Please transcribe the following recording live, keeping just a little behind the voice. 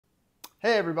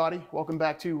Hey everybody, welcome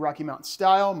back to Rocky Mountain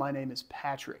Style. My name is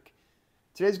Patrick.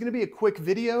 Today's going to be a quick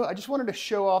video. I just wanted to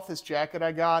show off this jacket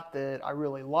I got that I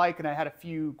really like, and I had a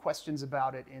few questions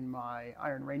about it in my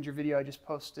Iron Ranger video I just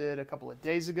posted a couple of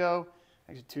days ago,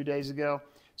 actually 2 days ago.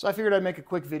 So I figured I'd make a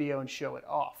quick video and show it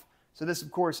off. So this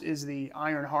of course is the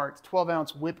Ironheart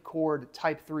 12-ounce Whipcord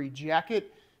Type 3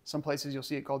 jacket. Some places you'll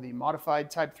see it called the Modified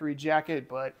Type 3 jacket,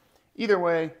 but either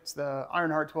way, it's the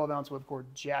Ironheart 12-ounce Whipcord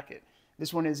jacket.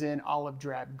 This one is in olive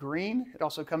drab green. It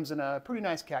also comes in a pretty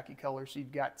nice khaki color, so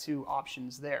you've got two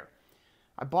options there.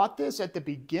 I bought this at the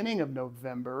beginning of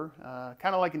November.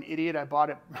 Kind of like an idiot, I bought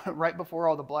it right before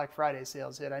all the Black Friday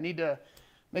sales hit. I need to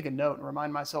make a note and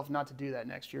remind myself not to do that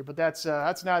next year, but that's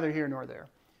neither here nor there.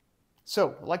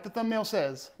 So, like the thumbnail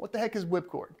says, what the heck is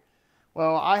Whipcord?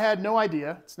 Well, I had no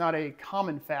idea. It's not a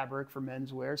common fabric for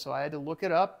menswear, so I had to look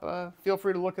it up. Feel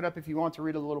free to look it up if you want to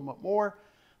read a little bit more,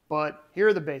 but here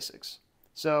are the basics.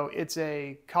 So it's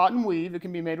a cotton weave. It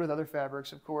can be made with other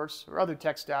fabrics, of course, or other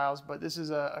textiles, but this is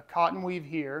a cotton weave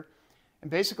here. And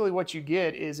basically what you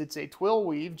get is it's a twill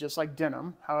weave, just like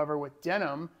denim. However, with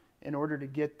denim, in order to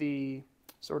get the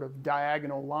sort of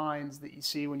diagonal lines that you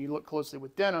see when you look closely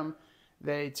with denim,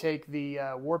 they take the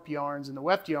warp yarns and the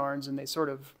weft yarns and they sort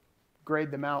of grade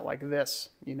them out like this,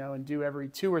 you know, and do every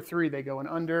 2 or 3, they go in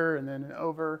under and then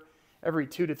over every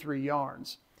 2 to 3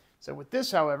 yarns. So with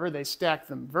this, however, they stack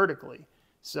them vertically,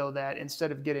 so that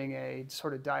instead of getting a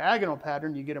sort of diagonal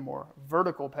pattern, you get a more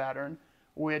vertical pattern,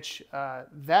 which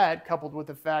that coupled with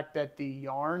the fact that the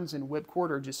yarns in Whipcord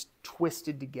are just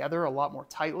twisted together a lot more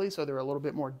tightly, so they're a little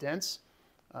bit more dense,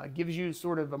 gives you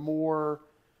sort of a more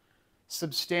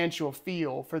substantial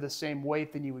feel for the same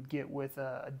weight than you would get with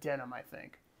a denim, I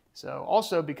think. So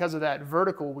also because of that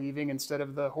vertical weaving instead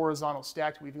of the horizontal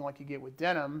stacked weaving like you get with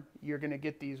denim, you're going to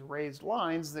get these raised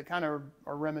lines that kind of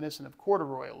are reminiscent of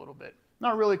corduroy a little bit.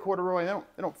 Not really corduroy,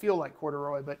 they don't feel like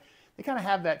corduroy, but they kind of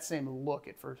have that same look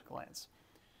at first glance.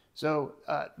 So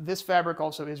this fabric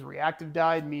also is reactive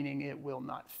dyed, meaning it will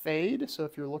not fade. So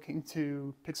if you're looking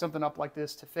to pick something up like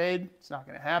this to fade, it's not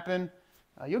going to happen.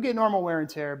 You'll get normal wear and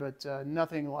tear, but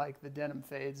nothing like the denim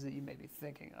fades that you may be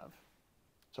thinking of.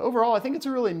 So overall, I think it's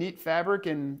a really neat fabric,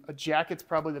 and a jacket's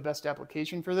probably the best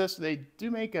application for this. They do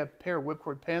make a pair of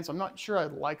Whipcord pants. I'm not sure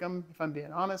I'd like them, if I'm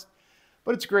being honest,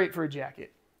 but it's great for a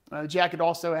jacket. The jacket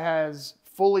also has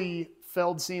fully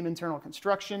felled seam internal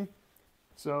construction,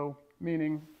 so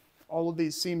meaning all of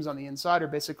these seams on the inside are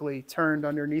basically turned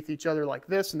underneath each other like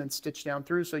this and then stitched down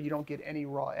through so you don't get any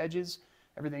raw edges.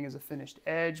 Everything is a finished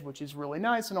edge, which is really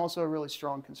nice and also a really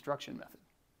strong construction method.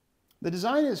 The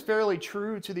design is fairly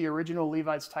true to the original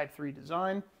Levi's Type 3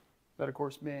 design, that of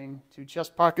course being 2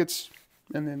 chest pockets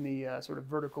and then the sort of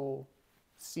vertical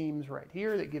seams right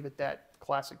here that give it that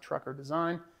classic trucker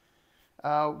design.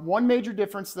 One major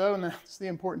difference though, and that's the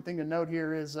important thing to note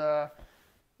here, is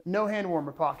no hand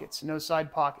warmer pockets, no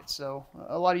side pockets. So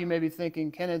a lot of you may be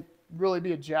thinking, can it really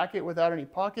be a jacket without any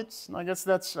pockets? And I guess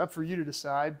that's up for you to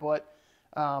decide, but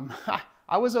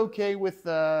I was okay with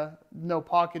no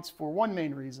pockets for one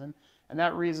main reason, and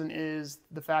that reason is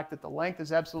the fact that the length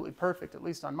is absolutely perfect, at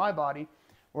least on my body,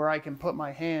 where I can put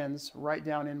my hands right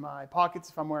down in my pockets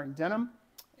if I'm wearing denim,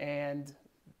 and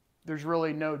there's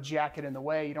really no jacket in the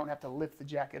way. You don't have to lift the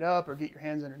jacket up or get your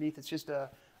hands underneath. It's just a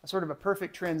sort of a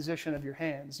perfect transition of your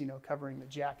hands, you know, covering the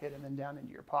jacket and then down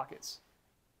into your pockets.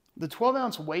 The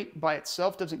 12-ounce weight by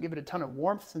itself doesn't give it a ton of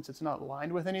warmth since it's not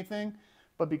lined with anything,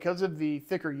 but because of the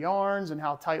thicker yarns and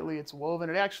how tightly it's woven,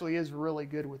 it actually is really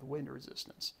good with wind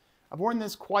resistance. I've worn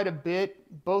this quite a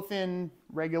bit, both in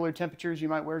regular temperatures. You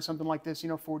might wear something like this, you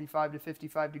know, 45 to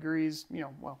 55 degrees, you know,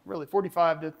 well, really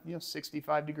 45 to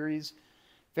 65 degrees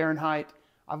Fahrenheit.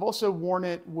 I've also worn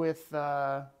it with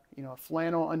a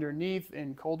flannel underneath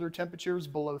in colder temperatures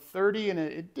below 30, and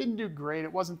it didn't do great.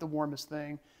 It wasn't the warmest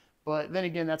thing, but then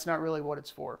again, that's not really what it's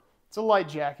for. It's a light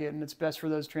jacket, and it's best for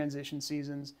those transition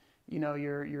seasons. You know,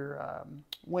 your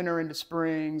winter into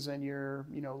springs and your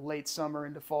late summer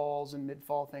into falls and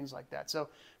mid-fall, things like that. So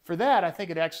for that, I think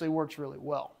it actually works really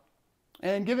well.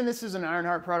 And given this is an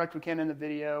Ironheart product, we can't end the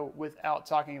video without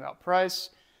talking about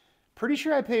price. Pretty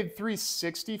sure I paid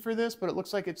 $360 for this, but it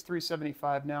looks like it's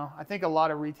 $375 now. I think a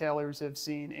lot of retailers have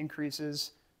seen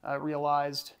increases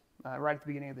realized right at the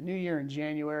beginning of the new year in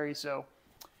January. So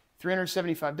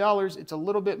 $375, it's a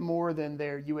little bit more than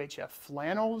their UHF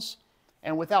flannels.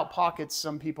 And without pockets,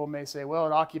 some people may say, well,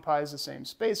 it occupies the same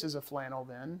space as a flannel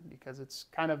then, because it's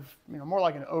kind of more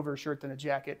like an overshirt than a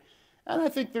jacket. And I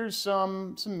think there's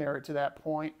some merit to that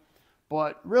point.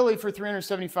 But really for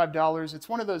 $375, it's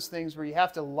one of those things where you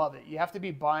have to love it. You have to be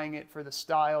buying it for the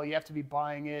style. You have to be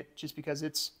buying it just because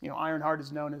it's, Ironheart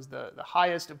is known as the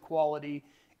highest of quality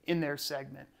in their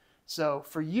segment. So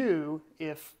for you,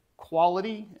 if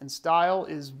quality and style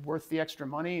is worth the extra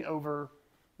money over,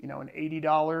 an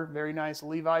 $80 very nice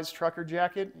Levi's trucker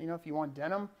jacket, if you want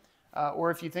denim,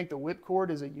 or if you think the Whipcord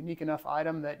is a unique enough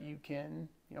item that you can,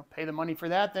 pay the money for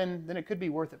that, then it could be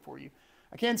worth it for you.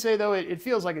 I can say though, it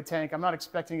feels like a tank. I'm not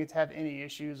expecting it to have any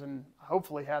issues, and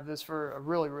hopefully have this for a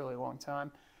really, really long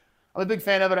time. I'm a big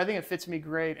fan of it. I think it fits me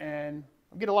great, and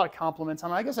I get a lot of compliments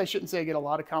on it. I guess I shouldn't say I get a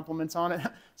lot of compliments on it.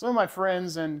 Some of my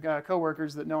friends and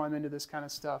coworkers that know I'm into this kind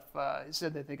of stuff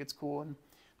said they think it's cool, and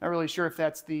not really sure if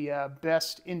that's the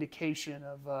best indication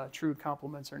of true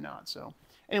compliments or not. So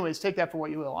anyways, take that for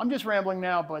what you will. I'm just rambling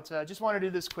now, but just want to do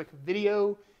this quick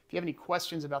video. If you have any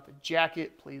questions about the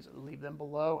jacket, please leave them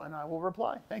below and I will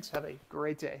reply. Thanks. Have a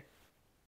great day.